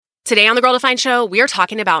Today on the Girl Defined Show, we are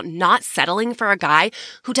talking about not settling for a guy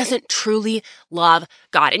who doesn't truly love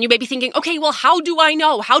God. And you may be thinking, okay, well, how do I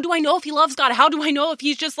know? How do I know if he loves God? How do I know if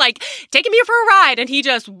he's just like taking me for a ride and he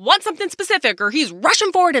just wants something specific or he's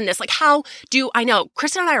rushing forward in this? Like, how do I know?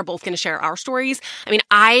 Kristen and I are both going to share our stories. I mean,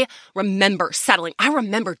 I remember settling. I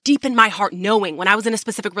remember deep in my heart knowing when I was in a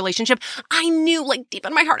specific relationship, I knew, like deep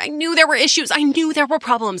in my heart, I knew there were issues. I knew there were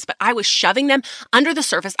problems, but I was shoving them under the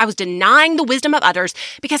surface. I was denying the wisdom of others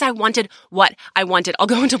because I wanted what I wanted. I'll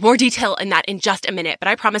go into more detail in that in just a minute, but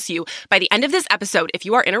I promise you, by the end of this episode, if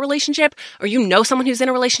you are in a relationship or you know someone who's in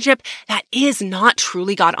a relationship that is not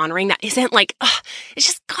truly God honoring, that isn't like, it's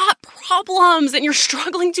just got problems and you're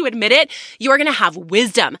struggling to admit it, you are going to have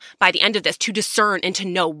wisdom by the end of this to discern and to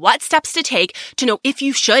know what steps to take, to know if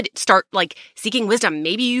you should start like seeking wisdom.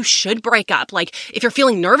 Maybe you should break up. Like if you're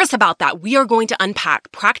feeling nervous about that, we are going to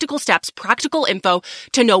unpack practical steps, practical info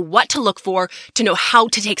to know what to look for, to know how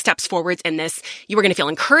to take steps forwards in this. You are going to feel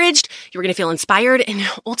encouraged, you're going to feel inspired, and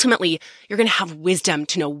ultimately you're going to have wisdom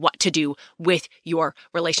to know what to do with your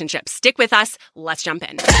relationship. Stick with us. Let's jump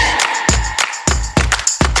in.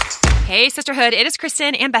 Hey, sisterhood, it is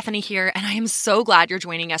Kristen and Bethany here, and I am so glad you're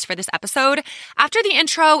joining us for this episode. After the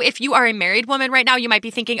intro, if you are a married woman right now, you might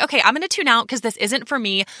be thinking, okay, I'm going to tune out because this isn't for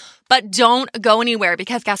me, but don't go anywhere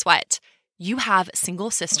because guess what? You have single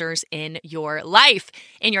sisters in your life,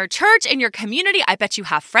 in your church, in your community. I bet you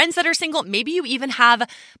have friends that are single. Maybe you even have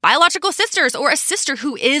biological sisters or a sister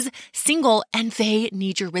who is single and they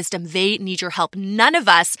need your wisdom. They need your help. None of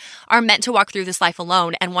us are meant to walk through this life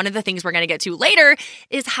alone. And one of the things we're going to get to later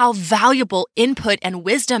is how valuable input and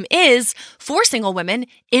wisdom is for single women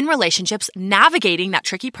in relationships, navigating that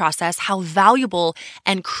tricky process, how valuable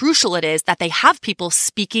and crucial it is that they have people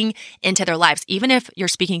speaking into their lives, even if you're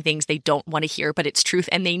speaking things they don't want to hear, but it's truth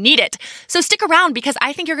and they need it. So stick around because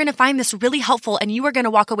I think you're going to find this really helpful and you are going to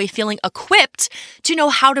walk away feeling equipped to know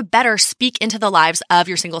how to better speak into the lives of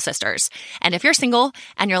your single sisters. And if you're single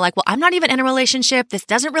and you're like, well, I'm not even in a relationship, this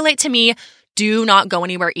doesn't relate to me, do not go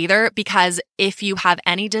anywhere either, because if you have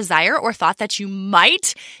any desire or thought that you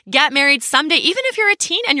might get married someday, even if you're a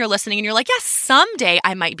teen and you're listening and you're like, yes, someday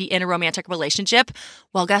I might be in a romantic relationship.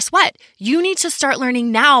 Well, guess what? You need to start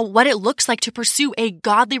learning now what it looks like to pursue a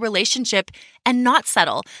godly relationship and not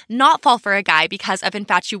settle, not fall for a guy because of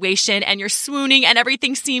infatuation and you're swooning and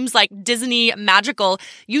everything seems like Disney magical.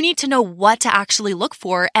 You need to know what to actually look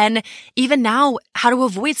for and even now how to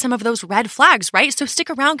avoid some of those red flags, right? So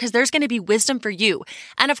stick around because there's going to be wisdom for you.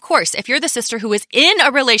 And of course, if you're the sister who is in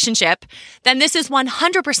a relationship, then this is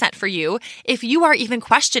 100% for you. If you are even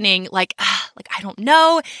questioning like, I don't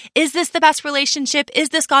know, is this the best relationship? Is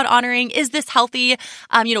this God honoring? Is this healthy?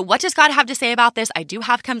 What does God have to say about this? I do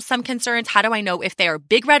have some concerns. How do I know if they are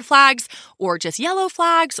big red flags or just yellow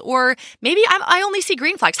flags? Or maybe I only see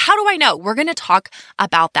green flags. How do I know? We're going to talk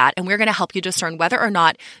about that and we're going to help you discern whether or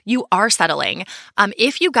not you are settling.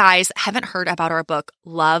 If you guys haven't heard about our book,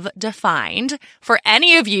 Love Defined, for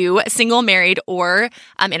any of you single, married, or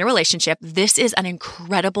in a relationship, this is an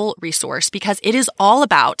incredible resource because it is all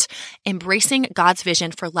about embracing God's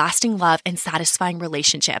vision for lasting love and satisfying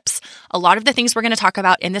relationships. A lot of the things we're going to talk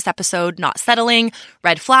about in this episode, not settling,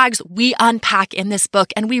 red flags, we unpack in this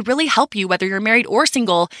book, and we really help you, whether you're married or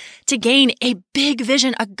single, to gain a big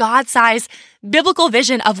vision, a God-sized biblical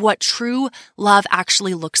vision of what true love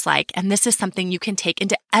actually looks like. And this is something you can take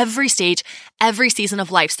into every stage, every season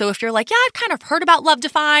of life. So if you're like, yeah, I've kind of heard about Love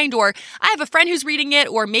Defined, or I have a friend who's reading it,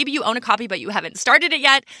 or maybe you own a copy, but you haven't started it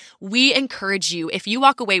yet, we encourage you, if you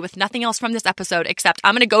walk away with nothing else from this episode except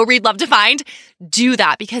I'm going to go read Love Defined, do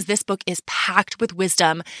that because this book is packed with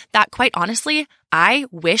wisdom that, quite honestly, I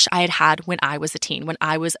wish I had had when I was a teen, when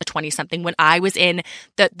I was a 20-something, when I was in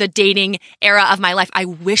the dating era of my life. I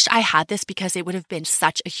wish I had this because it would have been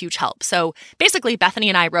such a huge help. So basically, Bethany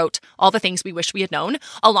and I wrote all the things we wish we had known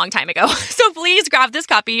a long time ago. So please grab this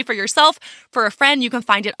copy for yourself, for a friend. You can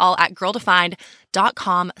find it all at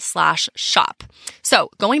girldefined.com/shop. So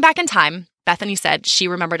going back in time, Bethany said she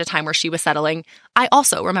remembered a time where she was settling. I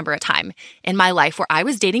also remember a time in my life where I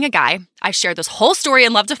was dating a guy. I shared this whole story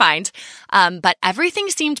in Love Defined, but everything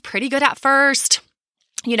seemed pretty good at first.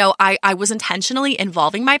 I was intentionally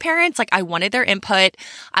involving my parents. Like I wanted their input.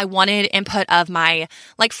 I wanted input of my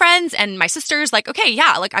friends and my sisters. I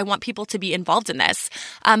want people to be involved in this.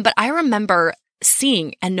 But I remember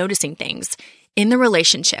seeing and noticing things in the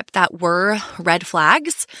relationship that were red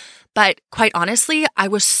flags, But quite honestly, I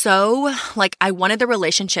was so I wanted the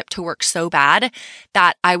relationship to work so bad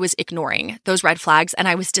that I was ignoring those red flags and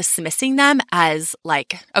I was dismissing them as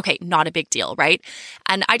okay, not a big deal, right?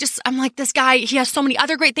 And I'm like, this guy, he has so many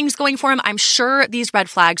other great things going for him. I'm sure these red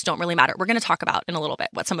flags don't really matter. We're going to talk about in a little bit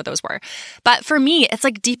what some of those were. But for me, it's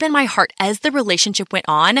deep in my heart, as the relationship went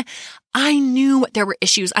on, I knew there were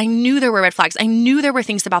issues. I knew there were red flags. I knew there were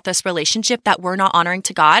things about this relationship that were not honoring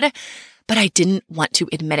to God. But I didn't want to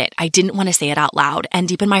admit it. I didn't want to say it out loud. And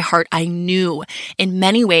deep in my heart, I knew in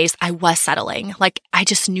many ways I was settling. I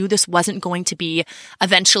just knew this wasn't going to be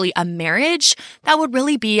eventually a marriage that would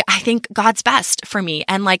really be, I think, God's best for me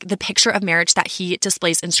and the picture of marriage that he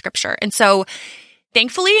displays in scripture. And so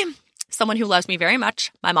thankfully, someone who loves me very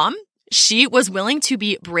much, my mom, she was willing to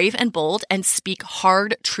be brave and bold and speak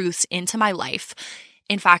hard truths into my life.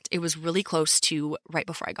 In fact, it was really close to right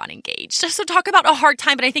before I got engaged. So talk about a hard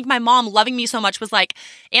time. But I think my mom loving me so much was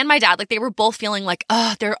and my dad, they were both feeling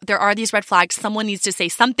there are these red flags. Someone needs to say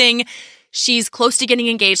something. She's close to getting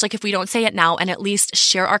engaged. If we don't say it now and at least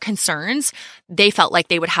share our concerns, they felt like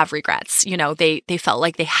they would have regrets. They felt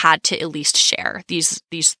like they had to at least share these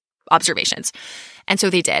observations. And so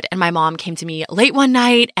they did. And my mom came to me late one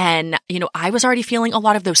night and, I was already feeling a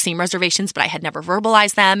lot of those same reservations, but I had never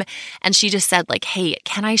verbalized them. And she just said hey,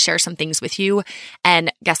 can I share some things with you?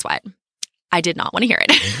 And guess what? I did not want to hear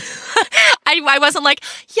it. I wasn't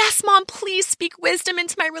yes, mom, please speak wisdom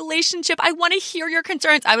into my relationship. I want to hear your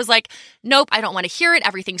concerns. I was nope, I don't want to hear it.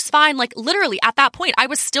 Everything's fine. Literally at that point, I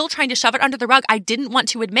was still trying to shove it under the rug. I didn't want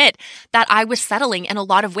to admit that I was settling in a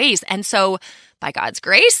lot of ways. And so by God's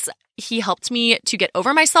grace, he helped me to get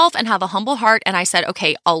over myself and have a humble heart. And I said,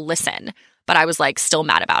 okay, I'll listen. But I was still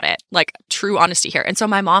mad about it, true honesty here. And so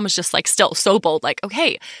my mom was just still so bold,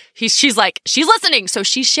 okay, she's listening. So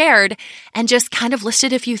she shared and just kind of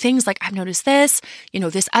listed a few things I've noticed this,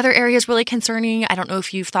 this other area is really concerning. I don't know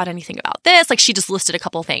if you've thought anything about this. She just listed a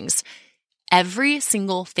couple things. Every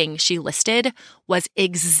single thing she listed was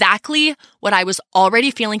exactly what I was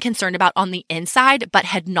already feeling concerned about on the inside, but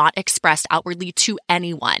had not expressed outwardly to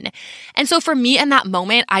anyone. And so for me in that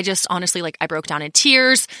moment, I just honestly, I broke down in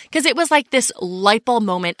tears because it was this light bulb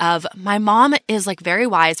moment of my mom is very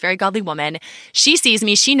wise, very godly woman. She sees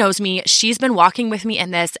me, she knows me, she's been walking with me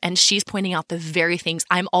in this, and she's pointing out the very things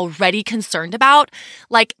I'm already concerned about.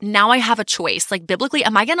 Now I have a choice. Biblically,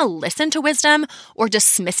 am I going to listen to wisdom or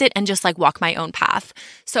dismiss it and just walk my own path?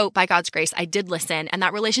 So by God's grace, I did listen and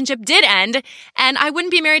that relationship did end. And I wouldn't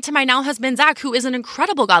be married to my now husband, Zach, who is an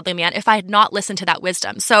incredible godly man, if I had not listened to that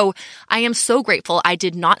wisdom. So I am so grateful I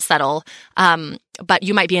did not settle. But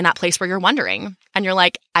you might be in that place where you're wondering and you're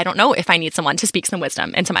I don't know if I need someone to speak some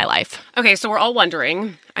wisdom into my life. Okay, so we're all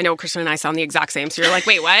wondering. I know Kristen and I sound the exact same. So you're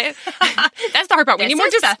wait, what? That's the hard part. We need more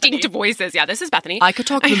distinct voices. Yeah, this is Bethany. I could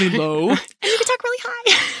talk really low. And you could talk really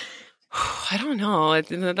high. I don't know.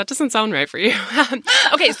 That doesn't sound right for you.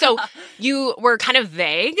 Okay, so you were kind of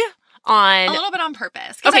vague on... A little bit on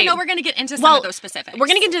purpose. Because I know we're going to get into some of those specifics. We're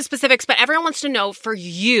going to get into specifics, but everyone wants to know for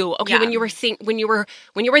you, okay, when you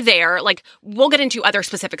were there, we'll get into other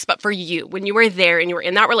specifics, but for you, when you were there and you were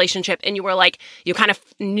in that relationship and you were you kind of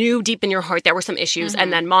knew deep in your heart there were some issues,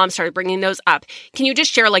 and then mom started bringing those up. Can you just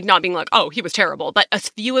share, not being oh, he was terrible, but a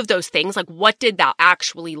few of those things, what did that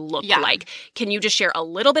actually look like? Can you just share a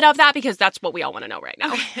little bit of that? Because that's what we all want to know right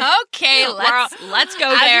now. Okay, let's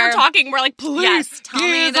go as there. As you're talking, we're please. Yes, tell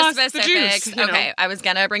me the specifics. Juice, okay, I was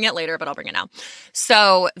going to bring it later, but I'll bring it now.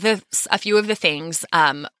 So a few of the things,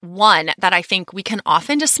 one that I think we can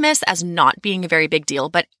often dismiss as not being a very big deal,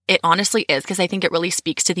 but it honestly is, because I think it really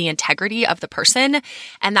speaks to the integrity of the person.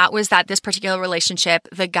 And that was that this particular relationship,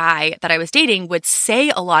 the guy that I was dating would say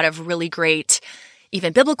a lot of really great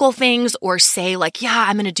even biblical things, or say yeah,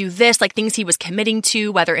 I'm going to do this, things he was committing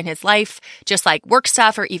to, whether in his life, just work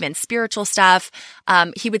stuff or even spiritual stuff.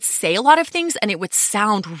 He would say a lot of things and it would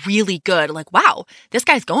sound really good. Wow, this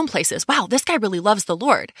guy's going places. Wow, this guy really loves the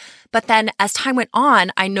Lord. But then as time went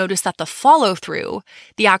on, I noticed that the follow through,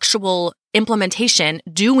 the actual implementation,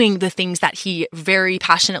 doing the things that he very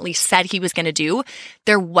passionately said he was going to do,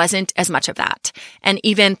 there wasn't as much of that. And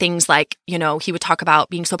even things he would talk about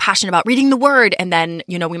being so passionate about reading the word. And then,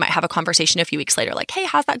 we might have a conversation a few weeks later, hey,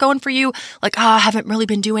 how's that going for you? I haven't really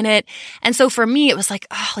been doing it. And so for me, it was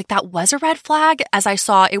that was a red flag, as I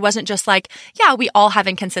saw it wasn't just yeah, we all have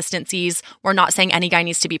inconsistencies. We're not saying any guy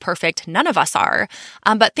needs to be perfect. None of us are.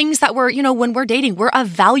 But things that we're, when we're dating, we're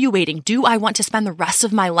evaluating, do I want to spend the rest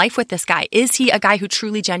of my life with this guy? guy? Is he a guy who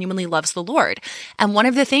truly genuinely loves the Lord? And one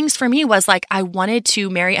of the things for me was like, I wanted to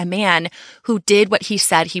marry a man who did what he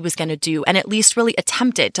said he was going to do and at least really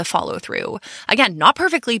attempted to follow through. Again, not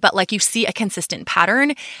perfectly, but like you see a consistent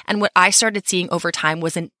pattern. And what I started seeing over time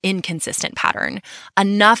was an inconsistent pattern,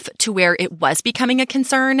 enough to where it was becoming a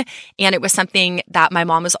concern. And it was something that my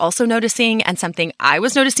mom was also noticing and something I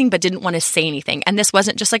was noticing, but didn't want to say anything. And this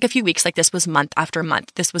wasn't just like a few weeks, like this was month after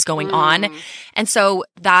month. This was going on. And so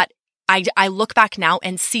that I look back now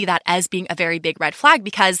and see that as being a very big red flag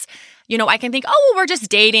because, you know, I can think, oh, well, we're just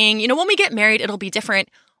dating. You know, when we get married, it'll be different.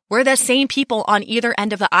 We're the same people on either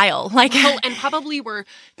end of the aisle. Like, and probably we're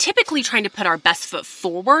typically trying to put our best foot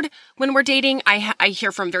forward when we're dating. I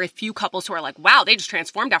hear from very few couples who are like, wow, they just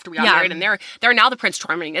transformed after we got married and they're now the Prince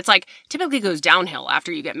Charming. It's like typically goes downhill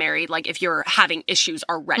after you get married, like if you're having issues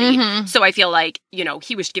already. So I feel like, you know,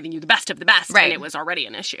 he was giving you the best of the best and it was already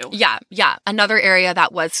an issue. Yeah. Another area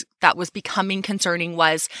that was becoming concerning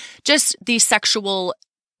was just the sexual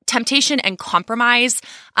temptation and compromise.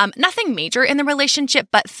 Nothing major in the relationship,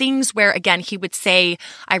 but things where, again, he would say,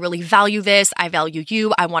 I really value this. I value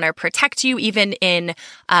you. I want to protect you, even in,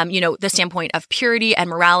 the standpoint of purity and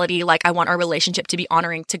morality. Like, I want our relationship to be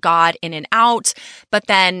honoring to God in and out. But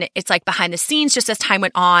then it's like behind the scenes, just as time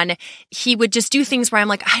went on, he would just do things where I'm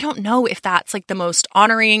like, I don't know if that's like the most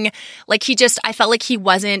honoring. Like, I felt like he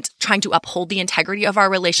wasn't trying to uphold the integrity of our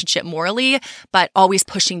relationship morally, but always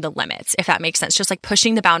pushing the limits, if that makes sense. Just like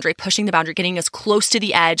pushing the boundary, getting as close to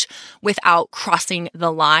the edge without crossing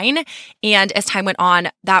the line. And as time went on,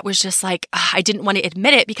 that was just like, I didn't want to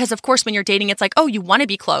admit it because, of course, when you're dating, it's like, oh, you want to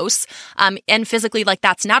be close. And physically, like,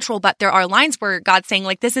 that's natural. But there are lines where God's saying,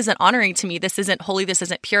 like, this isn't honoring to me. This isn't holy. This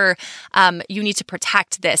isn't pure. You need to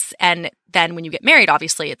protect this. And then when you get married,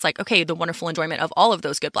 obviously, it's like, okay, the wonderful enjoyment of all of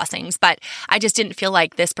those good blessings. But I just didn't feel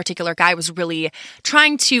like this particular guy was really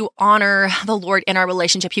trying to honor the Lord in our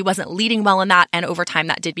relationship. He wasn't leading well in that. And over time,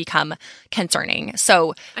 that did become concerning.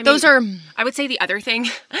 So I would say the other thing.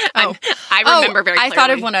 I remember very clearly. I thought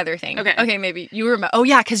of one other thing. Okay, maybe you remember. Oh,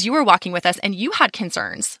 yeah, because you were walking with us and you had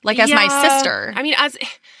concerns, like as my sister. I mean,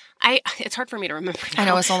 it's hard for me to remember now. I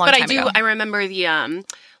know, it's a long time ago. But I remember the,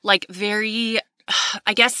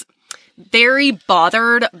 very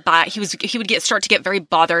bothered by, he would start to get very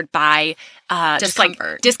bothered by just like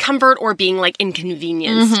discomfort or being like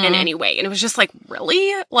inconvenienced in any way. And it was just like,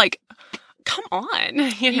 really? Like, come on.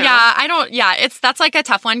 You know? That's like a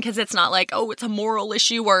tough one because it's not like, oh, it's a moral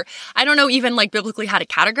issue or I don't know even like biblically how to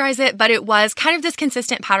categorize it, but it was kind of this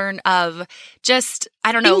consistent pattern of just,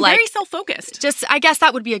 I don't know, being like very self-focused. Just, I guess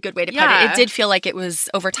that would be a good way to put it. It did feel like it was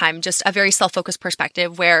over time, just a very self-focused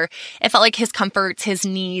perspective where it felt like his comforts, his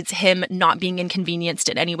needs, him not being inconvenienced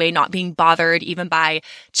in any way, not being bothered even by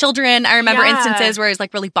children. I remember instances where he was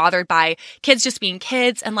like really bothered by kids just being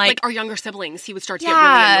kids and like our younger siblings, he would start to get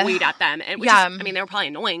really annoyed at them. And they were probably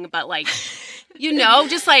annoying, but like, you know,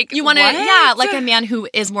 just like you want to, like a man who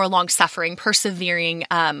is more long-suffering, persevering,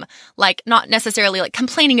 like not necessarily like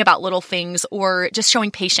complaining about little things or just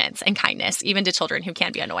showing patience and kindness, even to children who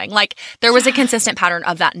can be annoying. Like there was a consistent pattern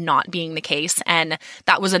of that not being the case. And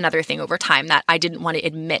that was another thing over time that I didn't want to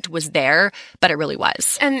admit was there, but it really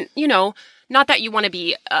was. And, you know, not that you want to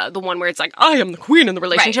be the one where it's like, I am the queen in the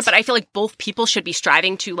relationship, but I feel like both people should be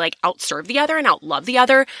striving to like outserve the other and outlove the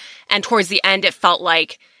other. And towards the end, it felt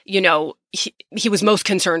like, you know, he was most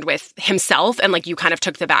concerned with himself and like you kind of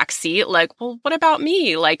took the back seat. Like, well, what about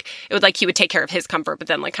me? Like it would like he would take care of his comfort, but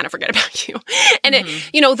then like kind of forget about you. And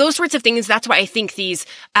it, you know, those sorts of things. That's why I think these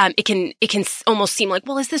it can almost seem like,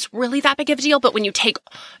 well, is this really that big of a deal? But when you take,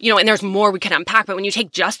 you know, and there's more we can unpack. But when you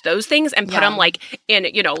take just those things and put them like in,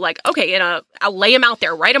 you know, like okay, I'll lay them out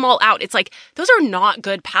there, write them all out. It's like those are not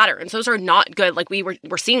good patterns. Those are not good. Like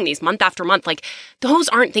we're seeing these month after month. Like those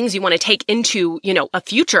aren't things you want to take into, you know, a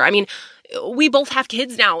future. I mean, we both have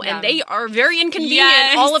kids now and they are very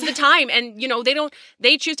inconvenient all of the time. And, you know,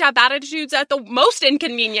 they choose to have bad attitudes at the most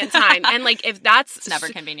inconvenient time. And like, if it's never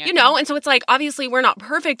convenient, you know, and so it's like, obviously we're not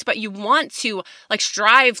perfect, but you want to like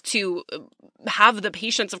strive to have the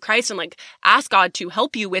patience of Christ and like ask God to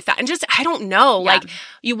help you with that. And just, I don't know, like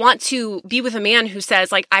you want to be with a man who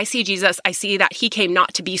says like, I see Jesus. I see that he came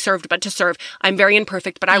not to be served, but to serve. I'm very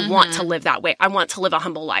imperfect, but I want to live that way. I want to live a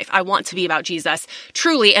humble life. I want to be about Jesus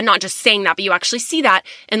truly and not just saying that, but you actually see that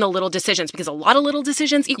in the little decisions because a lot of little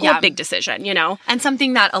decisions equal a big decision, you know? And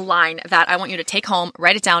something that a line that I want you to take home,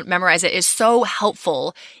 write it down, memorize it is so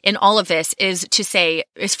helpful in all of this is to say,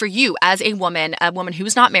 is for you as a woman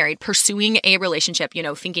who's not married, pursuing a relationship,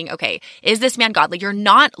 thinking, okay, is this man godly? You're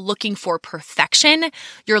not looking for perfection.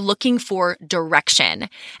 You're looking for direction.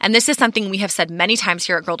 And this is something we have said many times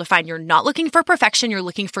here at Girl Defined. You're not looking for perfection. You're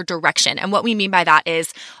looking for direction. And what we mean by that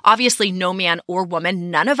is obviously no man or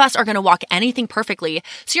woman, none of us are going to walk anything perfectly.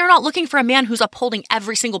 So you're not looking for a man who's upholding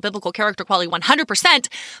every single biblical character quality 100%,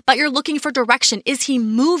 but you're looking for direction. Is he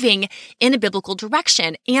moving in a biblical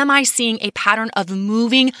direction? Am I seeing a pattern of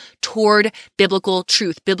moving toward biblical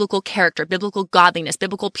truth, biblical character, biblical godliness,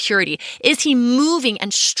 biblical purity? Is he moving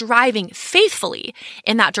and striving faithfully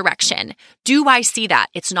in that direction? Do I see that?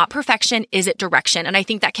 It's not perfection. Is it direction? And I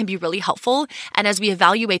think that can be really helpful. And as we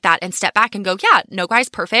evaluate that and step back and go, yeah, no guy's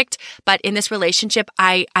perfect, but in this relationship,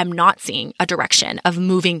 I'm not seeing a direction of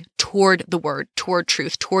moving toward the word, toward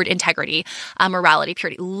truth, toward integrity, morality,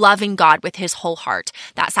 purity, loving God with his whole heart,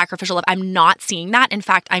 that sacrificial love. I'm not seeing that. In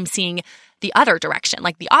fact, I'm seeing the other direction,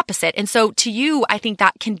 like the opposite. And so to you, I think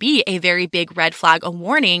that can be a very big red flag, a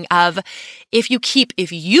warning of if you keep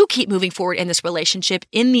moving forward in this relationship,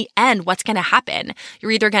 in the end, what's going to happen? You're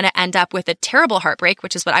either going to end up with a terrible heartbreak,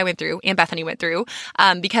 which is what I went through and Bethany went through,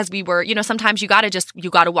 because we were, sometimes you got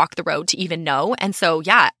to walk the road to even know. And so,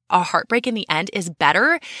 yeah, a heartbreak in the end is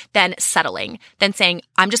better than settling, than saying,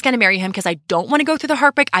 I'm just going to marry him because I don't want to go through the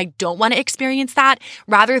heartbreak. I don't want to experience that,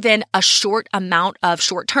 rather than a short amount of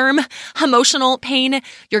short-term emotional pain.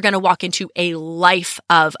 You're going to walk into a life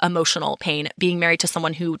of emotional pain being married to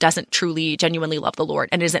someone who doesn't truly, genuinely love the Lord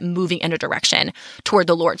and isn't moving in a direction toward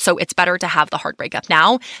the Lord. So it's better to have the heartbreak up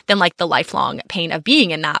now than like the lifelong pain of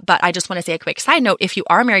being in that. But I just want to say a quick side note. If you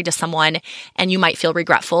are married to someone and you might feel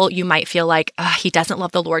regretful, you might feel like he doesn't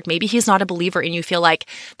love the Lord, maybe he's not a believer, and you feel like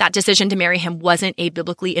that decision to marry him wasn't a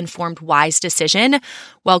biblically informed, wise decision.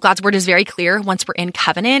 Well, God's word is very clear. Once we're in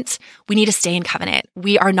covenant, we need to stay in covenant.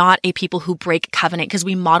 We are not a people who break covenant because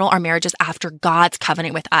we model our marriages after God's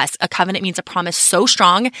covenant with us. A covenant means a promise so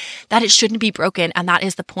strong that it shouldn't be broken. And that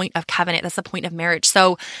is the point of covenant. That's the point of marriage.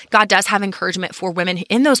 So God does have encouragement for women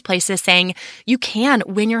in those places, saying you can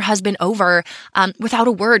win your husband over without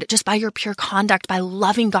a word, just by your pure conduct, by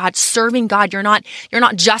loving God, serving God. You're not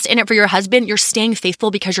just in it for your husband. You're staying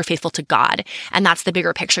faithful because you're faithful to God. And that's the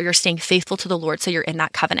bigger picture. You're staying faithful to the Lord. So you're in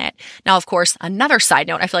that covenant. Now, of course, another side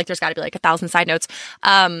note, I feel like there's got to be like 1,000 side notes,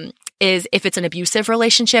 is if it's an abusive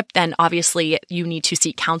relationship, then obviously you need to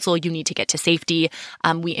seek counsel. You need to get to safety.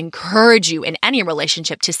 We encourage you in any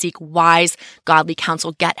relationship to seek wise, godly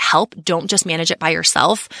counsel. Get help. Don't just manage it by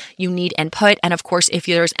yourself. You need input. And of course, if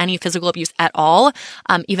there's any physical abuse at all,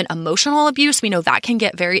 even emotional abuse, we know that can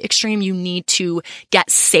get very extreme. You need to get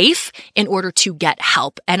safe in order to get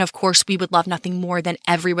help. And of course, we would love nothing more than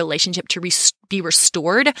every relationship to be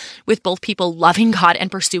restored with both people loving God and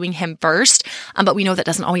pursuing him first. But we know that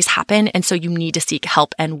doesn't always happen. And so you need to seek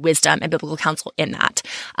help and wisdom and biblical counsel in that.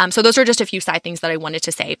 So those are just a few side things that I wanted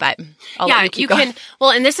to say, but I'll let you keep going.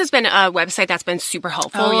 Well, and this has been a website that's been super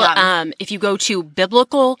helpful. Oh, yeah. If you go to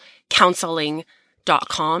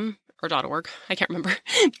biblicalcounseling.com or .org, I can't remember,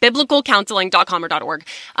 biblicalcounseling.com or .org.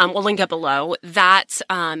 We'll link it below. That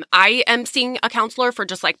I am seeing a counselor for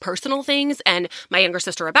just like personal things, and my younger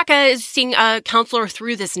sister Rebecca is seeing a counselor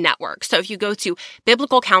through this network. So if you go to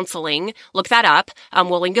Biblical Counseling, look that up.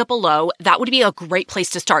 We'll link it below. That would be a great place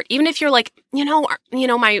to start. Even if you're like,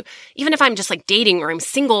 even if I'm just like dating, or I'm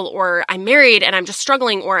single, or I'm married and I'm just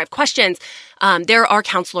struggling, or I have questions. There are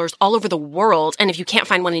counselors all over the world. And if you can't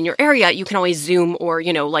find one in your area, you can always Zoom or,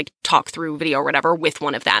 talk through video or whatever with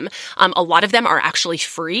one of them. A lot of them are actually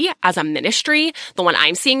free as a ministry. The one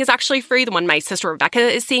I'm seeing is actually free. The one my sister Rebecca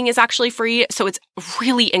is seeing is actually free. So it's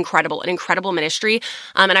really incredible, an incredible ministry.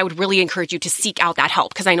 And I would really encourage you to seek out that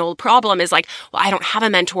help, because I know the problem is like, well, I don't have a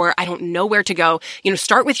mentor. I don't know where to go.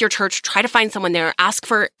 Start with your church, try to find someone there, ask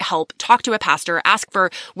for help, talk to a pastor, ask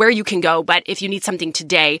for where you can go. But if you need something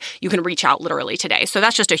today, you can reach out literally today. So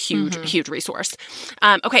that's just a huge resource.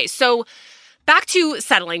 Okay. So back to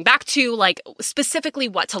settling, back to like specifically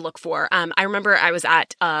what to look for. I remember I was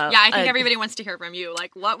at I think everybody wants to hear from you.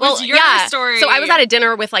 Like, what was your story? So I was at a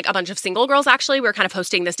dinner with like a bunch of single girls. Actually, we were kind of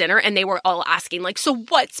hosting this dinner, and they were all asking like, so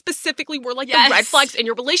what specifically were like the red flags in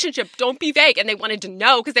your relationship? Don't be vague. And they wanted to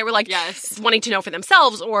know, because they were like wanting to know for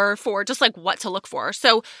themselves or for just like what to look for.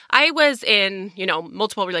 So I was in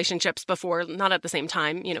multiple relationships before, not at the same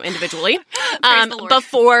time, individually.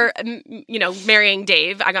 Before marrying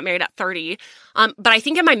Dave. I got married at 30. But I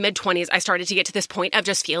think in my mid-20s, I started to get to this point of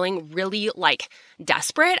just feeling really like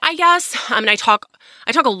desperate, I guess. And I talk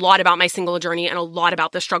a lot about my single journey and a lot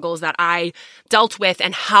about the struggles that I dealt with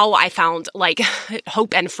and how I found like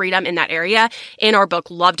hope and freedom in that area in our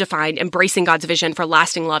book, Love Defined, Embracing God's Vision for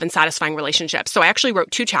Lasting Love and Satisfying Relationships. So I actually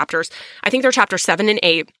wrote 2 chapters. I think they're chapters 7 and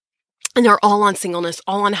 8. And they're all on singleness,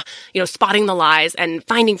 all on, spotting the lies and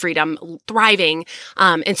finding freedom, thriving.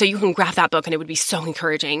 And so you can grab that book and it would be so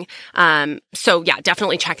encouraging. So yeah,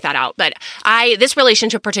 definitely check that out. But this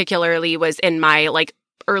relationship particularly was in my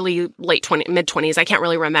mid-20s. I can't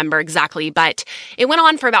really remember exactly, but it went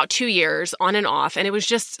on for about 2 years on and off. And it was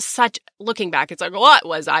just looking back, it's like, what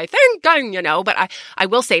was I thinking, But I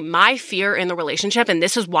will say my fear in the relationship, and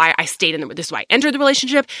this is why I this is why I entered the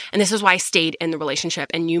relationship, and this is why I stayed in the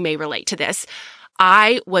relationship, and you may relate to this.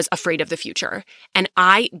 I was afraid of the future, and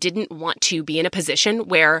I didn't want to be in a position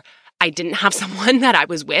where I didn't have someone that I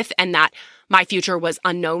was with and that my future was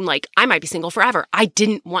unknown. Like, I might be single forever. I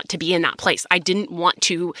didn't want to be in that place. I didn't want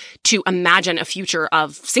to imagine a future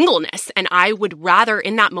of singleness. And I would rather,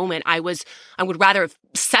 in that moment, I would rather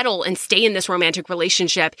settle and stay in this romantic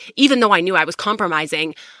relationship, even though I knew I was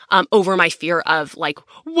compromising, over my fear of like,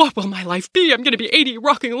 what will my life be? I'm going to be 80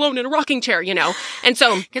 rocking alone in a rocking chair, And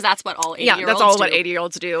so, because that's what all 80-year-olds that's all what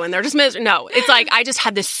 80-year-olds do. And they're just no, it's like, I just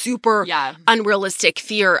had this super unrealistic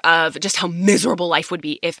fear of just how miserable life would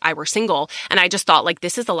be if I were single. And I just thought, like,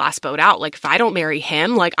 this is the last boat out. Like, if I don't marry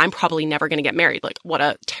him, like, I'm probably never going to get married. Like, what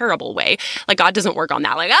a terrible way. Like, God doesn't work on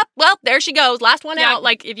that. Like, well, there she goes. Last one out.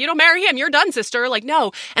 Like, if you don't marry him, you're done, sister. Like,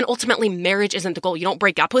 no. And ultimately, marriage isn't the goal. You don't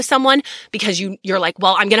break up with someone because you're like,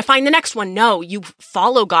 well, I'm going to find the next one. No, you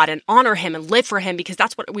follow God and honor him and live for him because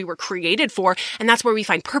that's what we were created for. And that's where we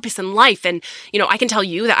find purpose in life. And, I can tell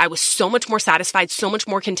you that I was so much more satisfied, so much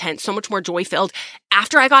more content, so much more joy-filled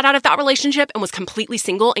after I got out of that relationship and was completely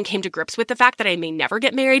single and came to grips with the fact that I may never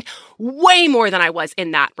get married, way more than I was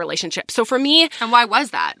in that relationship. So for me... And why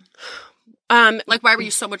was that? Like, why were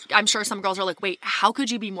you so much... I'm sure some girls are like, wait, how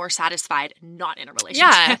could you be more satisfied not in a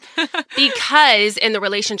relationship? Yeah, because in the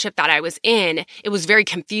relationship that I was in, it was very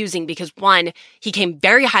confusing because, one, he came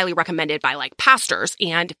very highly recommended by, like, pastors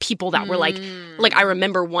and people that were, like, I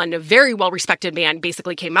remember one very well-respected man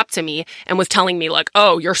basically came up to me and was telling me, like,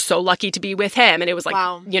 oh, you're so lucky to be with him. And it was like,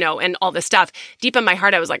 wow. And all this stuff. Deep in my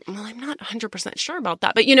heart, I was like, well, I'm not 100% sure about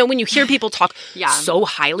that. But, when you hear people talk so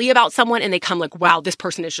highly about someone and they come like, wow, this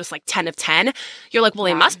person is just like 10 of 10. You're like, well,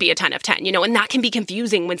 they must be a 10 of 10, and that can be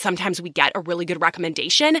confusing when sometimes we get a really good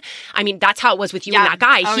recommendation. I mean, that's how it was with you and that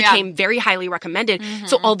guy. He came very highly recommended. Mm-hmm.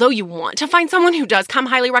 So although you want to find someone who does come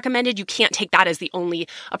highly recommended, you can't take that as the only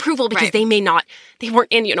approval because they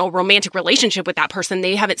weren't in, a romantic relationship with that person.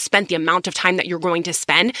 They haven't spent the amount of time that you're going to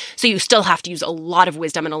spend. So you still have to use a lot of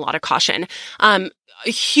wisdom and a lot of caution.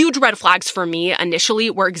 Huge red flags for me initially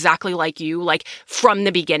were exactly like you, like from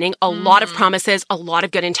the beginning, a lot of promises, a lot of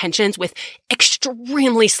good intentions with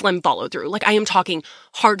extremely slim follow through. Like, I am talking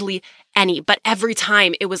hardly any, but every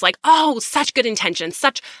time it was like, oh, such good intentions,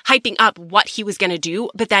 such hyping up what he was going to do.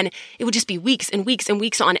 But then it would just be weeks and weeks and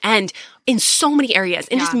weeks on end in so many areas,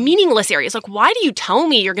 in just meaningless areas. Like, why do you tell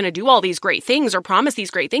me you're going to do all these great things or promise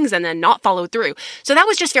these great things and then not follow through? So that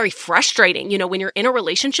was just very frustrating, when you're in a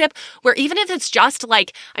relationship where even if it's just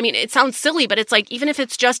like, I mean, it sounds silly, but it's like, even if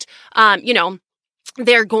it's just,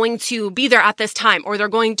 they're going to be there at this time, or they're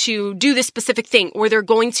going to do this specific thing, or they're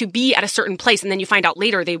going to be at a certain place. And then you find out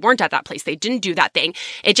later they weren't at that place. They didn't do that thing.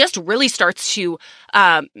 It just really starts to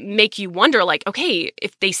make you wonder, like, okay,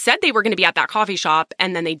 if they said they were going to be at that coffee shop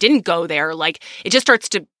and then they didn't go there, like, it just starts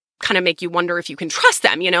to kind of make you wonder if you can trust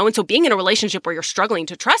them, And so being in a relationship where you're struggling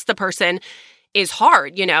to trust the person is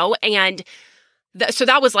hard, And so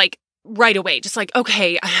that was like, right away, just like,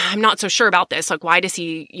 okay, I'm not so sure about this. Like, why does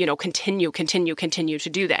he, continue to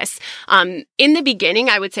do this? In the beginning,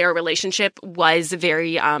 I would say our relationship was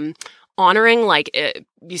very honoring, like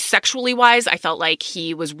sexually wise. I felt like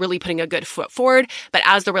he was really putting a good foot forward. But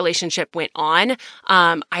as the relationship went on,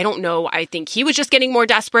 I don't know. I think he was just getting more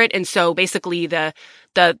desperate. And so basically the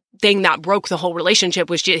thing that broke the whole relationship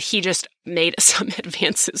was he just made some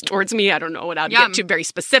advances towards me. I don't know what I'd get too very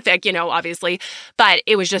specific, obviously, but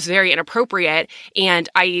it was just very inappropriate. And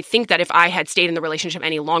I think that if I had stayed in the relationship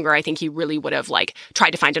any longer, I think he really would have like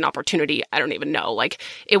tried to find an opportunity. I don't even know. Like,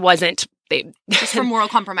 it wasn't just for moral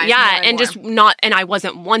compromise. And just not, and I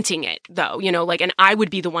wasn't wanting it though, and I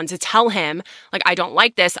would be the one to tell him, like, I don't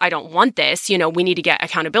like this. I don't want this, we need to get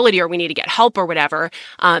accountability or we need to get help or whatever.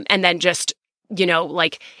 And then just,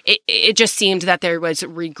 it just seemed that there was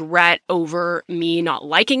regret over me not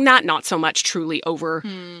liking that, not so much truly over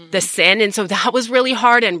the sin. And so that was really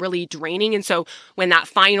hard and really draining. And so when that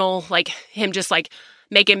final, like, him just like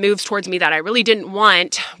making moves towards me that I really didn't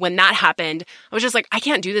want, when that happened, I was just like, I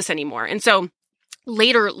can't do this anymore. And so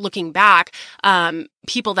later looking back,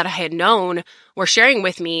 people that I had known were sharing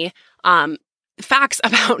with me, facts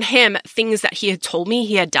about him, things that he had told me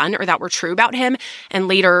he had done or that were true about him. And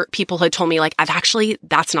later people had told me like,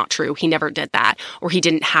 that's not true. He never did that, or he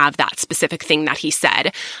didn't have that specific thing that he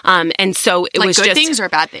said. And so it like was good just things or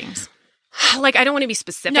bad things. Like, I don't want to be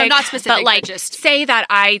specific. No, not specific, but like, just say that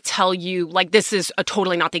I tell you, like, this is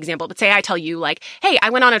totally not the example, but say I tell you, like, hey,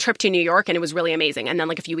 I went on a trip to New York and it was really amazing. And then,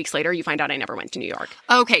 like, a few weeks later, you find out I never went to New York.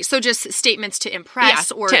 Okay, so just statements to impress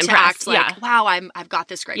or to to impress, act like, wow, I've got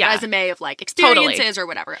this great resume of, like, experiences or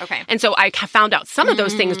whatever. Okay. And so I found out some of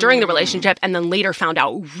those things during the relationship and then later found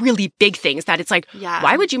out really big things that it's like,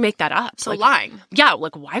 why would you make that up? So like, lying. Yeah,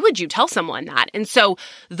 like, why would you tell someone that? And so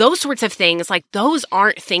those sorts of things, like, those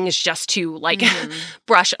aren't things just to, like,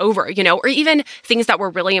 brush over, you know, or even things that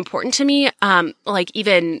were really important to me, like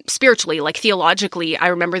even spiritually, like theologically. I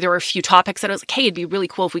remember there were a few topics that I was like, hey, it'd be really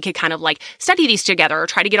cool if we could kind of like study these together or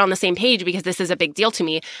try to get on the same page because this is a big deal to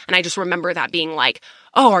me. And I just remember that being like,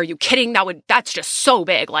 oh, are you kidding? That's just so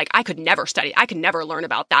big. Like, I could never study. I could never learn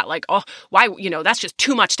about that. Like, oh, why, you know, that's just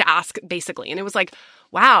too much to ask, basically. And it was like,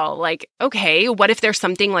 wow, like, okay, what if there's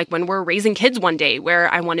something like when we're raising kids one day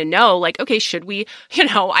where I want to know, like, okay, should we, you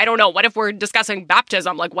know, I don't know, what if we're discussing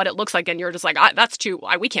baptism, like what it looks like, and you're just like, that's too,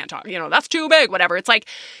 we can't talk, you know, that's too big, whatever. It's like,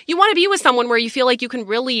 you want to be with someone where you feel like you can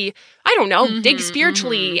really, I don't know, dig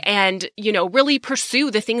spiritually and, you know, really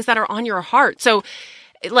pursue the things that are on your heart. So,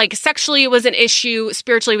 like, sexually it was an issue,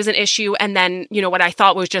 spiritually it was an issue, and then, you know, what I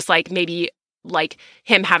thought was just like maybe like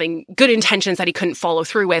him having good intentions that he couldn't follow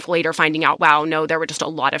through with, later finding out, wow, no, there were just a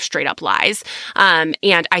lot of straight up lies. And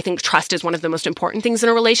I think trust is one of the most important things in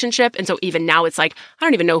a relationship. And so even now it's like, I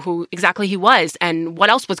don't even know who exactly he was and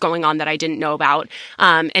what else was going on that I didn't know about.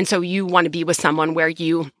 And so you want to be with someone where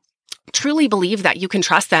you truly believe that you can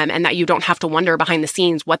trust them and that you don't have to wonder behind the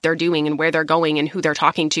scenes what they're doing and where they're going and who they're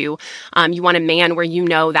talking to. You want a man where you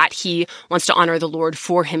know that he wants to honor the Lord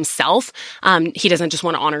for himself. He doesn't just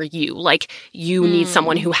want to honor you. Like, you need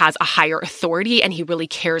someone who has a higher authority and he really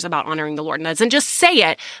cares about honoring the Lord and doesn't just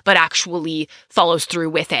say it, but actually follows through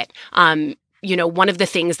with it. You know, one of the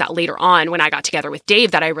things that later on when I got together with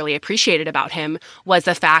Dave that I really appreciated about him was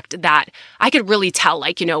the fact that I could really tell,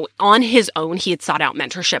 like, you know, on his own, he had sought out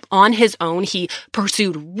mentorship. On his own, he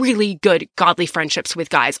pursued really good, godly friendships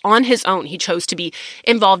with guys. On his own, he chose to be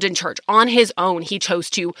involved in church. On his own, he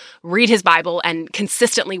chose to read his Bible and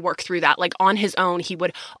consistently work through that. Like, on his own, he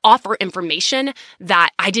would offer information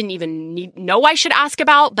that I didn't even know I should ask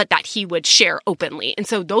about, but that he would share openly. And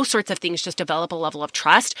so those sorts of things just develop a level of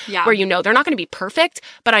trust where, you know, they're not going to be perfect,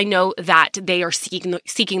 but I know that they are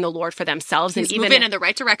seeking the Lord for themselves. He's and even moving in the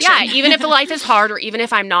right direction. Yeah, even if the life is hard or even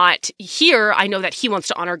if I'm not here, I know that he wants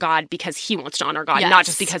to honor God because he wants to honor God, not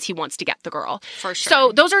just because he wants to get the girl. For sure.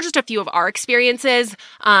 So those are just a few of our experiences.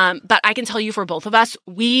 But I can tell you for both of us,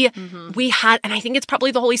 we had, and I think it's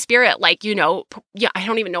probably the Holy Spirit, like, you know, I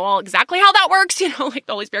don't even know exactly how that works. You know, like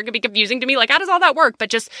the Holy Spirit can be confusing to me. Like, how does all that work? But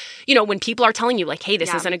just, you know, when people are telling you like, hey,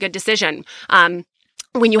 this isn't a good decision.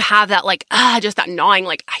 When you have that, like, just that gnawing,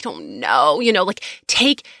 like, I don't know, you know, like,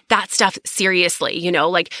 take that stuff seriously, you know,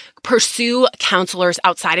 like, pursue counselors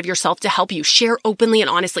outside of yourself to help you. Share openly and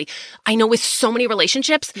honestly. I know with so many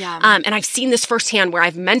relationships, and I've seen this firsthand where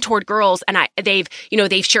I've mentored girls and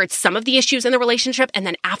they've shared some of the issues in the relationship, and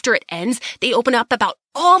then after it ends, they open up about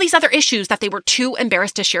all these other issues that they were too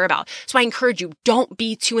embarrassed to share about. So I encourage you, don't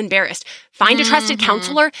be too embarrassed. Find a trusted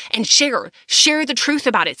counselor and share the truth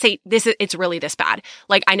about it. Say, it's really this bad.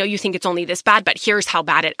 Like, I know you think it's only this bad, but here's how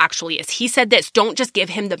bad it actually is. He said this. Don't just give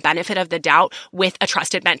him the benefit of the doubt with a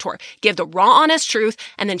trusted mentor. Give the raw, honest truth,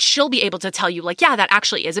 and then she'll be able to tell you, like, yeah, that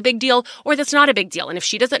actually is a big deal, or that's not a big deal. And if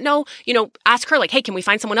she doesn't know, you know, ask her, like, hey, can we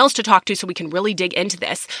find someone else to talk to so we can really dig into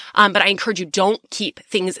this? But I encourage you, don't keep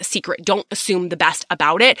things secret. Don't assume the best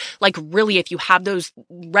about it. Like, really, if you have those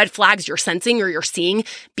red flags you're sensing or you're seeing,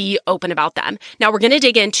 be open about them. Now, we're going to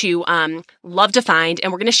dig into Love Defined,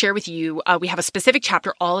 and we're going to share with you, we have a specific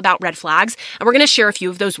chapter all about red flags, and we're going to share a few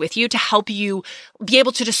of those with you to help you be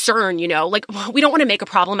able to discern, you know, like, we don't want to make a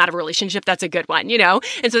problem out of a relationship that's a good one, you know?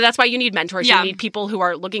 And so that's why you need mentors. You need people who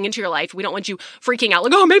are looking into your life. We don't want you freaking out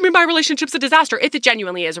like, oh, maybe my relationship's a disaster, if it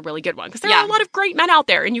genuinely is a really good one. Because there are a lot of great men out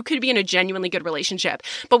there, and you could be in a genuinely good relationship.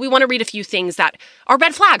 But we want to read a few things that are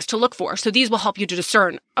red flags to look for. So these will help you to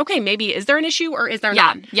discern, okay, maybe is there an issue or is there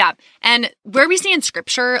not? Yeah. And where we see in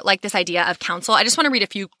scripture, like this idea of counsel, I just want to read a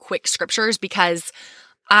few quick scriptures because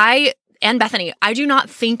and Bethany, I do not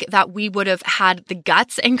think that we would have had the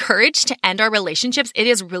guts and courage to end our relationships. It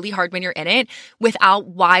is really hard when you're in it without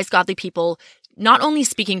wise, godly people not only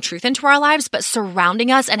speaking truth into our lives, but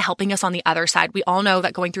surrounding us and helping us on the other side. We all know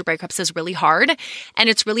that going through breakups is really hard, and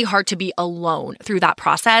it's really hard to be alone through that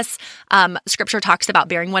process. Scripture talks about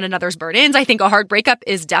bearing one another's burdens. I think a hard breakup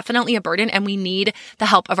is definitely a burden, and we need the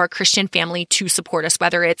help of our Christian family to support us,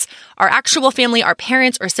 whether it's our actual family, our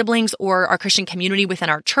parents or siblings, or our Christian community within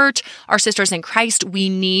our church, our sisters in Christ. We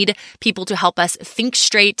need people to help us think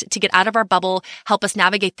straight, to get out of our bubble, help us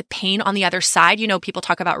navigate the pain on the other side. You know, people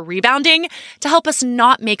talk about rebounding, to help us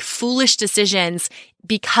not make foolish decisions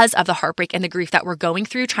because of the heartbreak and the grief that we're going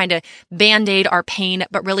through, trying to band-aid our pain,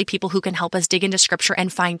 but really people who can help us dig into scripture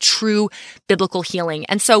and find true biblical healing.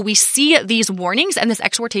 And so we see these warnings and this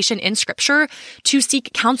exhortation in scripture to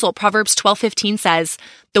seek counsel. Proverbs 12:15 says,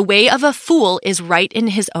 "The way of a fool is right in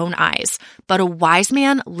his own eyes, but a wise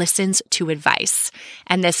man listens to advice."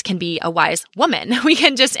 And this can be a wise woman. We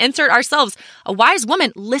can just insert ourselves. A wise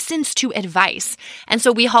woman listens to advice. And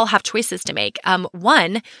so we all have choices to make.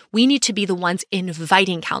 One, we need to be the ones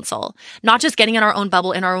inviting counsel, not just getting in our own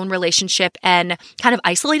bubble, in our own relationship and kind of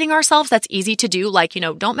isolating ourselves. That's easy to do. Like, you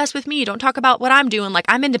know, don't mess with me. Don't talk about what I'm doing. Like,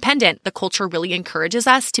 I'm independent. The culture really encourages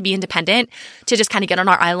us to be independent, to just kind of get on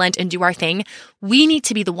our island and do our thing. We need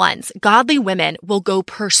to be the ones. Godly women will go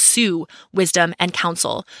pursue wisdom and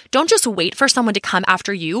counsel. Don't just wait for someone to come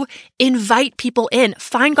after you. Invite people in.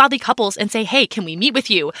 Find godly couples and say, hey, can we meet with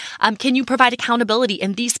you? Can you provide accountability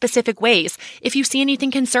in these specific ways? If you see anything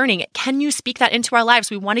concerning, can you speak that into our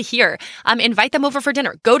lives? We want to hear. Invite them over for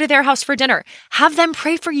dinner. Go to their house for dinner. Have them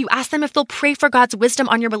pray for you. Ask them if they'll pray for God's wisdom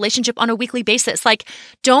on your relationship on a weekly basis. Like,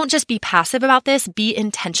 don't just be passive about this. Be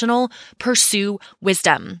intentional. Pursue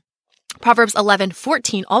wisdom. Proverbs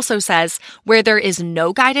 11:14 also says, "Where there is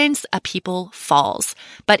no guidance, a people falls.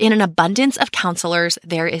 But in an abundance of counselors,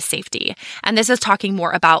 there is safety." And this is talking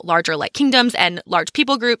more about larger like kingdoms and large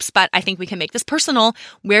people groups, but I think we can make this personal.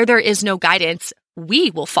 Where there is no guidance,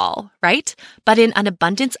 we will fall, right? But in an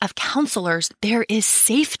abundance of counselors, there is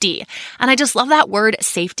safety. And I just love that word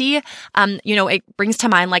safety. It brings to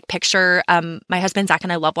mind like picture, my husband Zach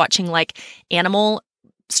and I love watching like animal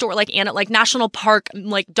like national park,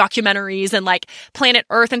 like documentaries and like Planet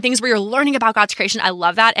Earth and things where you're learning about God's creation. I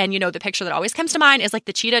love that. And the picture that always comes to mind is like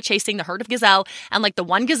the cheetah chasing the herd of gazelle, and like the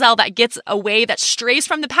one gazelle that gets away, that strays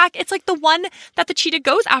from the pack. It's like the one that the cheetah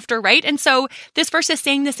goes after, right? And so this verse is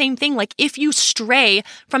saying the same thing. Like, if you stray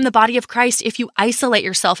from the body of Christ, if you isolate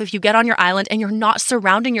yourself, if you get on your island and you're not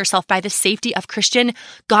surrounding yourself by the safety of Christian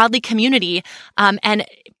godly community, and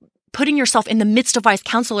putting yourself in the midst of wise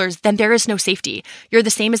counselors, then there is no safety. You're the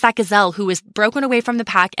same as that gazelle who is broken away from the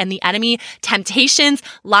pack and the enemy, temptations,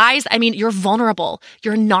 lies. I mean, you're vulnerable.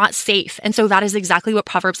 You're not safe. And so that is exactly what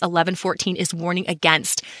Proverbs 11:14 is warning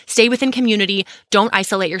against. Stay within community. Don't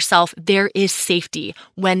isolate yourself. There is safety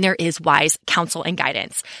when there is wise counsel and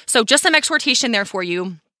guidance. So just some exhortation there for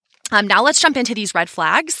you. Now let's jump into these red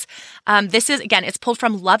flags. This is, again, it's pulled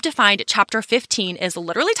from Love Defined. Chapter 15 is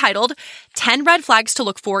literally titled 10 Red Flags to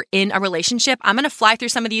Look For in a Relationship. I'm going to fly through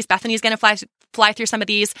some of these. Bethany's going to fly through some of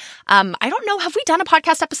these. I don't know. Have we done a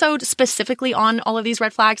podcast episode specifically on all of these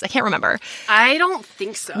red flags? I can't remember. I don't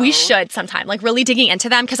think so. We should sometime, like really digging into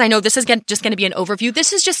them, because I know this is just going to be an overview.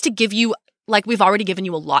 This is just to give you, like, we've already given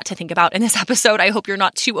you a lot to think about in this episode. I hope you're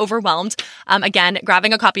not too overwhelmed. Again,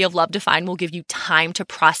 grabbing a copy of Love Defined will give you time to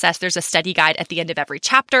process. There's a study guide at the end of every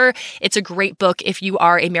chapter. It's a great book if you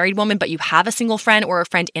are a married woman, but you have a single friend or a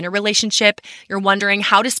friend in a relationship. You're wondering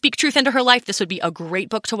how to speak truth into her life. This would be a great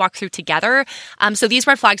book to walk through together. So these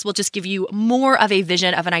red flags will just give you more of a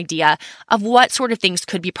vision, of an idea of what sort of things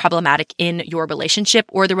could be problematic in your relationship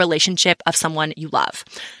or the relationship of someone you love.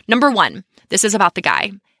 Number one, this is about the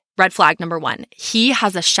guy. Red flag number one, he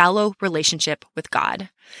has a shallow relationship with God.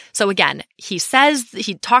 So again, he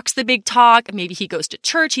talks the big talk. Maybe he goes to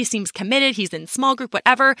church. He seems committed. He's in small group,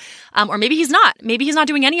 whatever. Or maybe he's not. Maybe he's not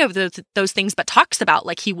doing any of those things, but talks about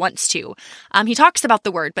like he wants to. He talks about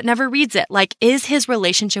the word, but never reads it. Like, is his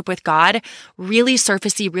relationship with God really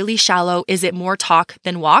surfacey, really shallow? Is it more talk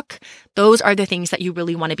than walk? Those are the things that you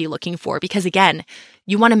really want to be looking for, because again,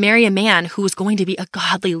 you want to marry a man who is going to be a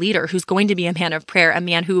godly leader, who's going to be a man of prayer, a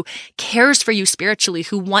man who cares for you spiritually,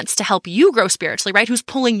 who wants to help you grow spiritually, right? Who's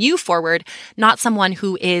pulling you forward, not someone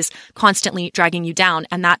who is constantly dragging you down.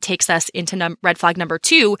 And that takes us into red flag number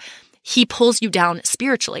two. He pulls you down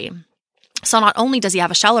spiritually. So not only does he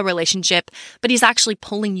have a shallow relationship, but he's actually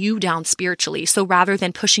pulling you down spiritually. So rather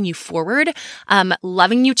than pushing you forward,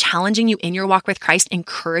 loving you, challenging you in your walk with Christ,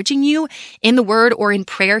 encouraging you in the word or in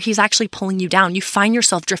prayer, he's actually pulling you down. You find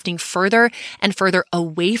yourself drifting further and further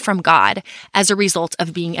away from God as a result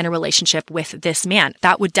of being in a relationship with this man.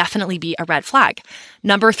 That would definitely be a red flag.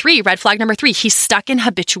 Red flag number 3, he's stuck in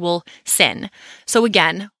habitual sin. So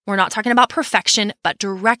again, we're not talking about perfection, but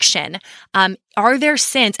direction. Are there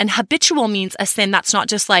sins? And habitual means a sin that's not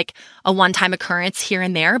just like a one-time occurrence here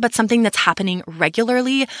and there, but something that's happening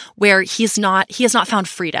regularly where he has not found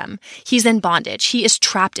freedom. He's in bondage. He is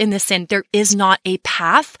trapped in this sin. There is not a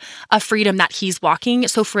path of freedom that he's walking.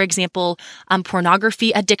 So for example,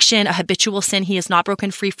 pornography addiction, a habitual sin he is not broken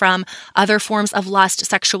free from, other forms of lust,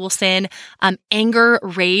 sexual sin, anger,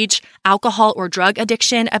 rage, alcohol or drug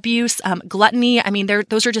addiction, abuse, gluttony. I mean,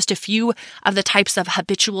 those are just a few of the types of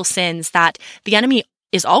habitual sins that the enemy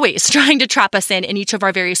is always trying to trap us in each of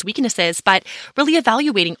our various weaknesses, but really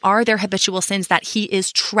evaluating, are there habitual sins that he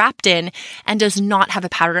is trapped in and does not have a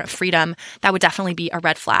pattern of freedom? That would definitely be a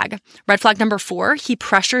red flag. Red flag number 4, he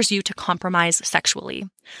pressures you to compromise sexually.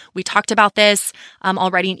 We talked about this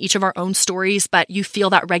already in each of our own stories, but you feel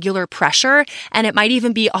that regular pressure, and it might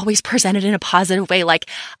even be always presented in a positive way. Like,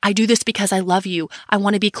 I do this because I love you. I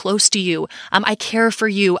want to be close to you. I care for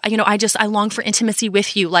you. I long for intimacy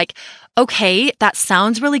with you. Like, okay, that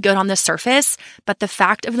sounds really good on the surface, but the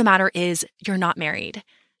fact of the matter is you're not married.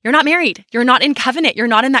 You're not married. You're not in covenant. You're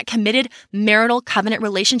not in that committed marital covenant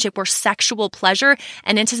relationship where sexual pleasure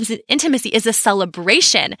and intimacy is a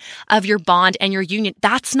celebration of your bond and your union.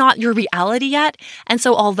 That's not your reality yet. And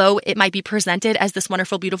so although it might be presented as this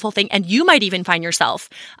wonderful, beautiful thing, and you might even find yourself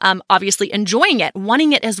obviously enjoying it,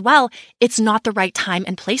 wanting it as well, it's not the right time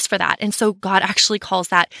and place for that. And so God actually calls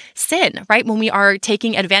that sin, right? When we are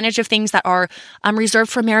taking advantage of things that are reserved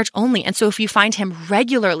for marriage only. And so if you find him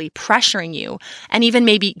regularly pressuring you and even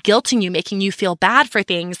maybe guilting you, making you feel bad for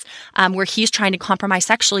things where he's trying to compromise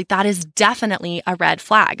sexually, that is definitely a red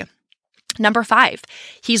flag. Number 5,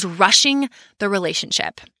 he's rushing the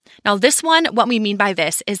relationship. Now, this one, what we mean by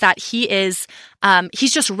this is that he's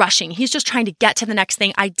just rushing. He's just trying to get to the next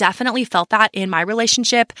thing. I definitely felt that in my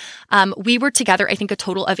relationship. We were together, I think, a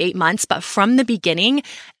total of 8 months, but from the beginning,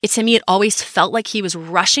 to me, it always felt like he was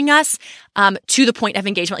rushing us to the point of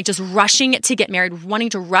engagement, like just rushing to get married, wanting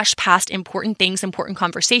to rush past important things, important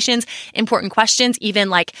conversations, important questions, even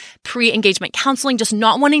like pre-engagement counseling, just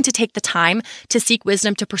not wanting to take the time to seek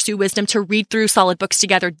wisdom, to pursue wisdom, to read through solid books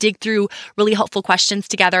together, dig through really helpful questions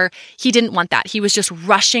together. He didn't want that. He was just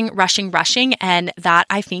rushing. And that,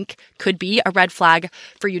 I think, could be a red flag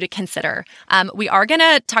for you to consider. We are going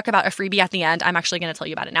to talk about a freebie at the end. I'm actually going to tell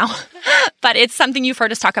you about it now, but it's something you've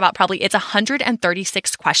heard us talk about probably. It's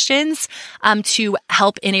 136 questions to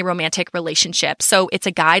help in a romantic relationship. So it's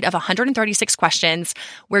a guide of 136 questions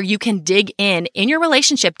where you can dig in your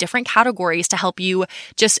relationship, different categories to help you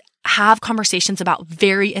just have conversations about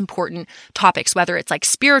very important topics, whether it's like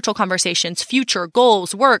spiritual conversations, future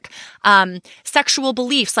goals, work, sexual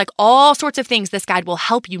beliefs, like all sorts of things. This guide will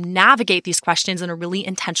help you navigate these questions in a really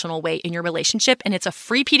intentional way in your relationship. And it's a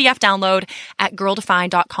free PDF download at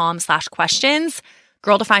girldefined.com/questions.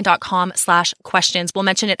 girldefined.com/questions. We'll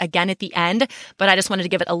mention it again at the end, but I just wanted to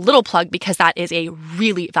give it a little plug because that is a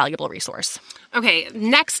really valuable resource. Okay,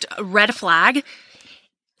 next red flag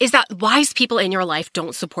is that wise people in your life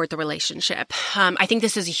don't support the relationship. I think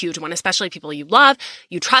this is a huge one, especially people you love,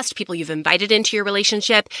 you trust, people you've invited into your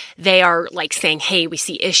relationship. They are like saying, hey, we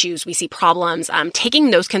see issues, we see problems. Taking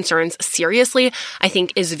those concerns seriously, I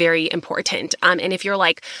think is very important. And if you're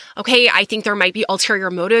like, okay, I think there might be ulterior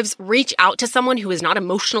motives, reach out to someone who is not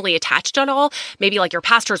emotionally attached at all, maybe like your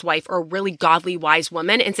pastor's wife or a really godly, wise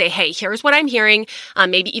woman, and say, hey, here's what I'm hearing.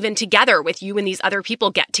 Maybe even together with you and these other people,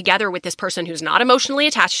 get together with this person who's not emotionally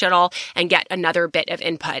attached at all and get another bit of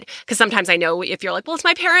input. Because sometimes I know if you're like, well, it's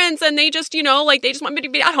my parents and they just, they just want me to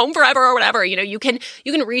be at home forever or whatever, you can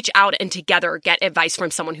reach out and together get advice from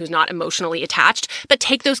someone who's not emotionally attached, but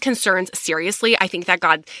take those concerns seriously. I think that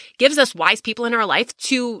God gives us wise people in our life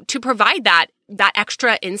to provide that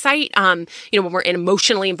extra insight. When we're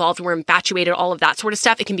emotionally involved, we're infatuated, all of that sort of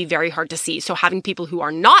stuff, it can be very hard to see. So having people who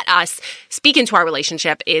are not us speak into our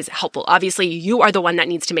relationship is helpful. Obviously, you are the one that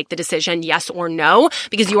needs to make the decision, yes or no,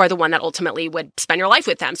 because you are the one that ultimately would spend your life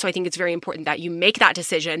with them. So I think it's very important that you make that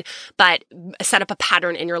decision, but set up a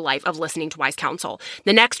pattern in your life of listening to wise counsel.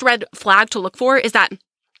 The next red flag to look for is that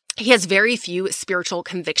He has very few spiritual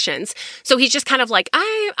convictions. So he's just kind of like,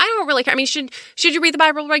 I don't really care. I mean, should you read the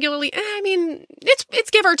Bible regularly? I mean,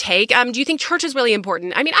 it's give or take. Do you think church is really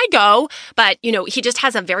important? I mean, I go, but he just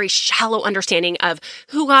has a very shallow understanding of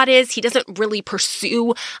who God is. He doesn't really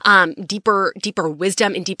pursue deeper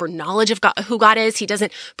wisdom and deeper knowledge of God, who God is. He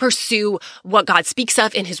doesn't pursue what God speaks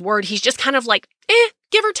of in his word. He's just kind of like,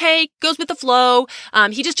 give or take, goes with the flow.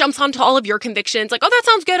 He just jumps onto all of your convictions. Like, oh, that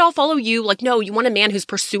sounds good. I'll follow you. Like, no, you want a man who's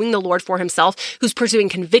pursuing the Lord for himself, who's pursuing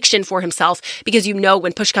conviction for himself, because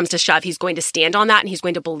when push comes to shove, he's going to stand on that and he's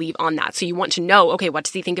going to believe on that. So you want to know, okay, what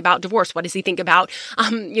does he think about divorce? What does he think about,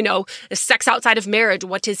 sex outside of marriage?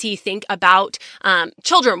 What does he think about,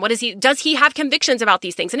 children? Does he have convictions about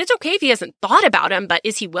these things? And it's okay if he hasn't thought about them, but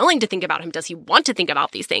is he willing to think about them? Does he want to think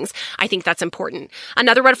about these things? I think that's important.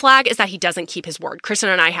 Another red flag is that he doesn't keep his word. Kristen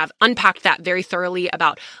and I have unpacked that very thoroughly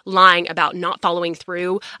about lying, about not following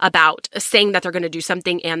through, about saying that they're going to do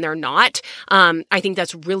something and they're not. I think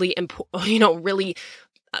that's really important, really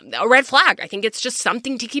a red flag. I think it's just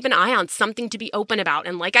something to keep an eye on, something to be open about.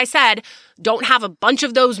 And like I said, don't have a bunch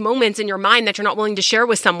of those moments in your mind that you're not willing to share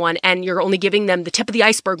with someone and you're only giving them the tip of the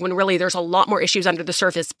iceberg when really there's a lot more issues under the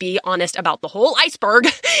surface. Be honest about the whole iceberg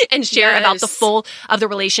and share about the full of the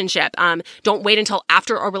relationship. Don't wait until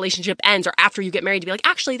after a relationship ends or after you get married to be like,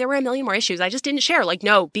 actually, there were a million more issues. I just didn't share. Like,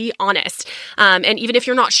 no, be honest. And even if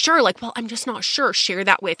you're not sure, like, well, I'm just not sure, share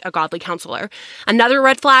that with a godly counselor. Another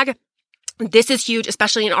red flag, this is huge,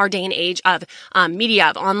 especially in our day and age of media,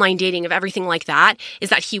 of online dating, of everything like that, is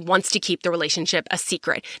that he wants to keep the relationship a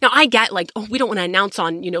secret. Now, I get like, oh, we don't want to announce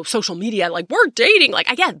on, social media, like we're dating. Like,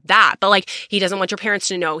 I get that. But like, he doesn't want your parents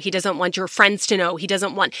to know. He doesn't want your friends to know. He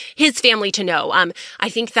doesn't want his family to know. I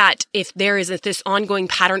think that if there is this ongoing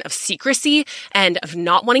pattern of secrecy and of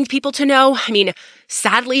not wanting people to know, I mean,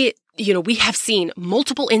 sadly, we have seen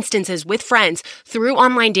multiple instances with friends through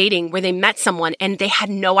online dating where they met someone and they had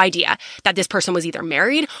no idea that this person was either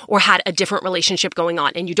married or had a different relationship going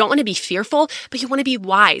on. And you don't want to be fearful, but you want to be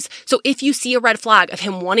wise. So if you see a red flag of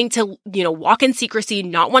him wanting to, walk in secrecy,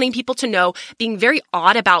 not wanting people to know, being very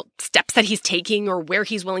odd about steps that he's taking or where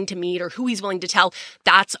he's willing to meet or who he's willing to tell,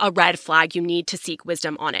 that's a red flag. You need to seek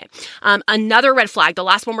wisdom on it. Another red flag, the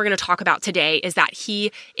last one we're going to talk about today, is that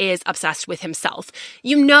he is obsessed with himself.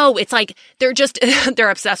 It's like they're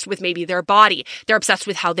obsessed with maybe their body. They're obsessed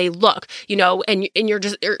with how they look, and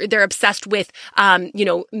they're obsessed with,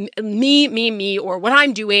 me, or what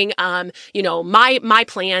I'm doing, my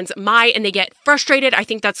plans, and they get frustrated. I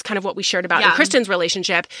think that's kind of what we shared about in Kristen's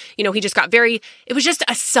relationship. He just got it was just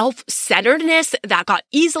a self-centeredness that got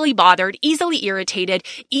easily bothered, easily irritated,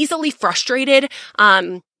 easily frustrated.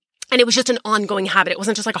 And it was just an ongoing habit. It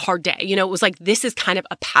wasn't just like a hard day. It was like, this is kind of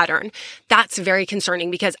a pattern. That's very concerning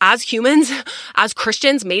because as humans, as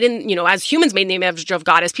Christians as humans made in the image of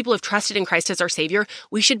God, as people who have trusted in Christ as our Savior,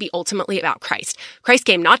 we should be ultimately about Christ. Christ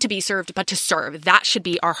came not to be served, but to serve. That should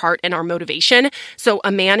be our heart and our motivation. So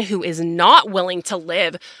a man who is not willing to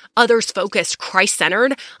live others-focused,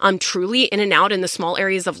 Christ-centered, truly in and out in the small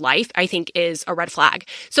areas of life, I think is a red flag.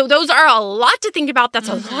 So those are a lot to think about. That's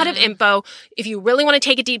a lot of info. If you really want to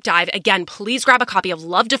take a deep dive, again, please grab a copy of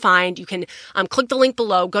Love Defined. You can click the link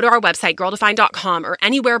below, go to our website, girldefined.com, or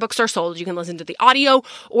anywhere books are sold. You can listen to the audio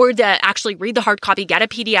or to actually read the hard copy, get a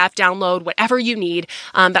PDF, download, whatever you need.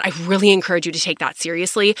 But I really encourage you to take that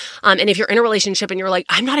seriously. And if you're in a relationship and you're like,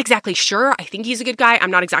 I'm not exactly sure, I think he's a good guy,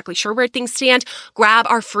 I'm not exactly sure where things stand, grab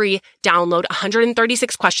our free download,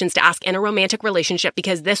 136 questions to ask in a romantic relationship,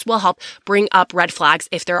 because this will help bring up red flags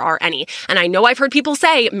if there are any. And I know I've heard people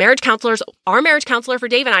say, our marriage counselor for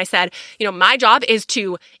Dave and I said, my job is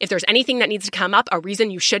to, if there's anything that needs to come up, a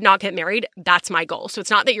reason you should not get married, that's my goal. So it's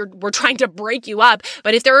not that we're trying to break you up,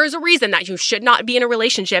 but if there is a reason that you should not be in a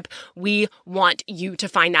relationship, we want you to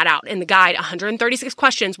find that out. And the guide, 136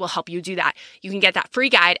 questions, will help you do that. You can get that free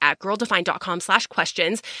guide at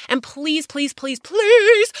girldefined.com/questions. And please, please, please,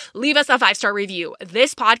 please leave us a 5-star review.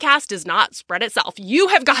 This podcast does not spread itself. You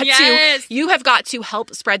have got to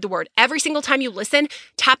help spread the word. Every single time you listen,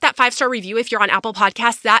 tap that 5-star review. If you're on Apple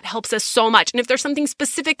Podcasts, that helps us so much. And if there's something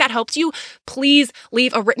specific that helps you, please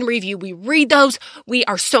leave a written review. We read those. We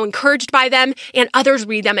are so encouraged by them, and others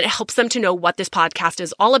read them, and it helps them to know what this podcast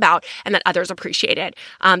is all about and that others appreciate it.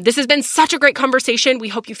 This has been such a great conversation. We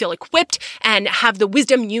hope you feel equipped and have the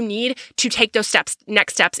wisdom you need to take those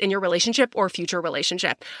next steps in your relationship or future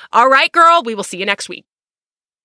relationship. All right, girl, we will see you next week.